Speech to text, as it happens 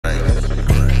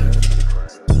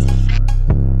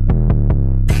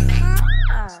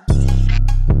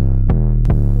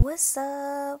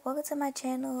Welcome to my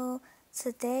channel.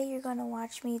 Today you're going to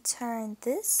watch me turn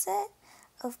this set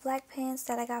of black pants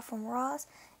that I got from Ross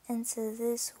into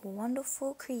this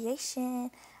wonderful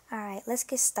creation. Alright, let's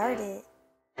get started.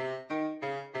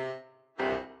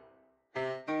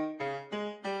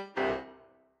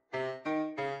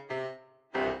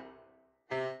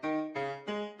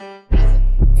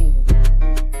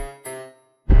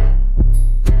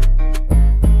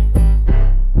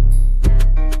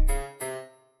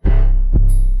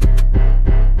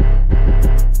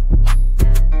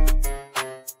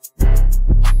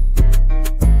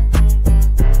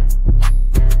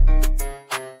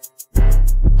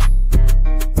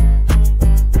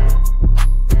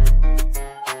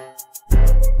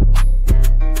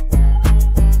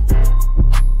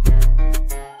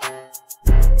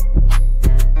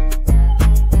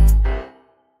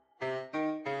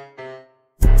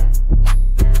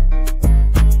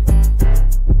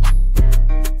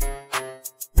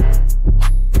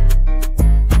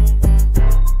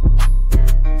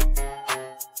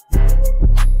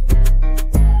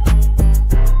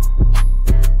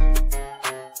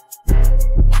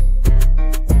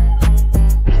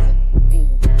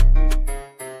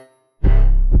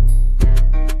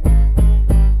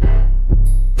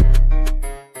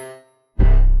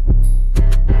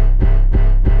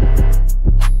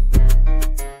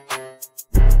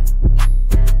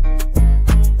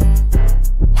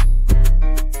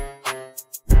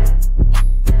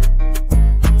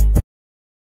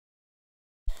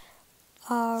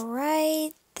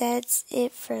 Alright, that's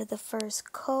it for the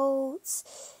first coats.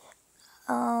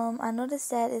 I noticed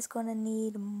that it's going to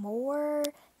need more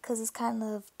because it's kind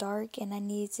of dark and I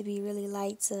need it to be really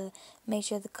light to make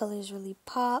sure the colors really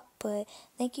pop. But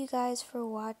thank you guys for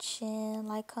watching.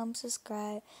 Like, comment,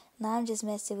 subscribe. Now I'm just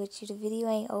messing with you. The video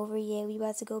ain't over yet. We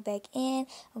about to go back in.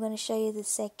 I'm going to show you the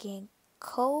second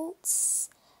coats.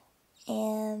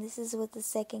 And this is what the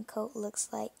second coat looks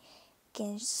like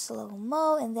in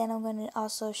slow-mo, and then I'm going to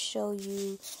also show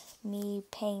you me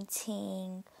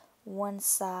painting one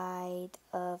side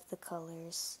of the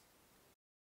colors.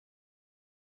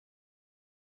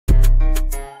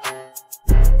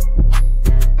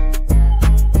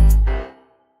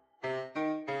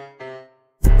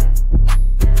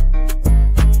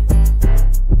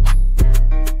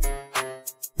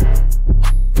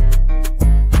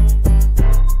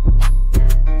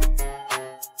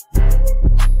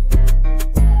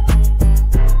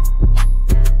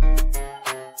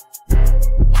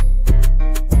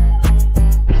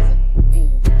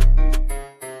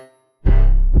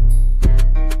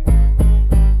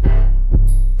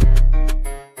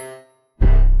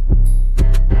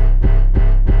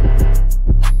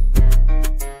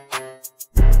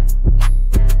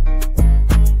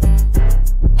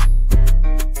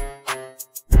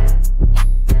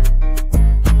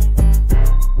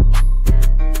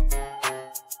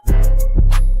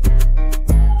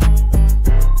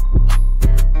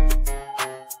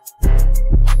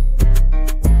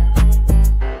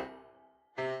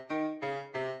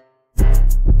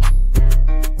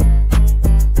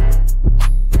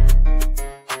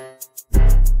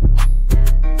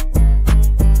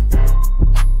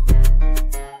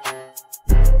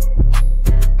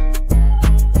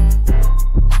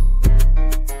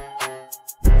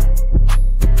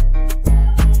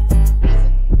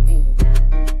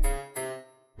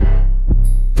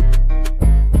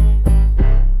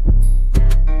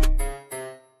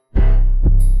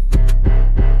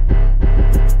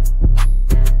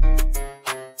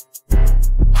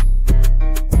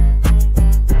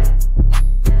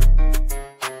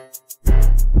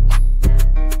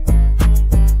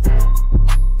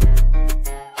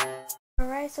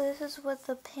 So this is what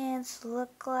the pants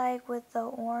look like with the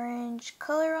orange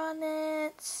color on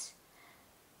it.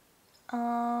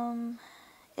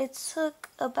 It took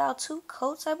about 2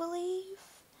 coats, I believe.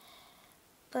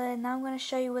 But now I'm going to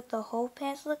show you what the whole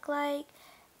pants look like.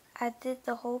 I did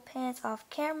the whole pants off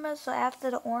camera, so after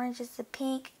the orange is the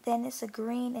pink, then it's a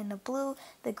green and the blue.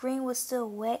 The green was still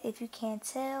wet if you can't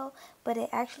tell, but it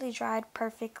actually dried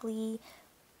perfectly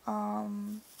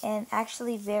and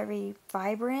actually very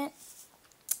vibrant.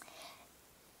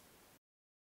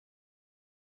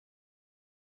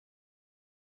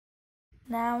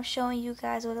 Now I'm showing you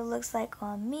guys what it looks like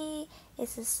on me.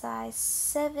 It's a size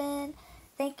 7.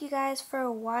 Thank you guys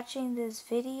for watching this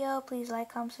video. Please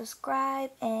like, comment,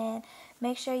 subscribe, and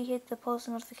make sure you hit the post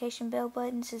notification bell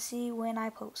button to see when I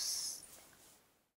post.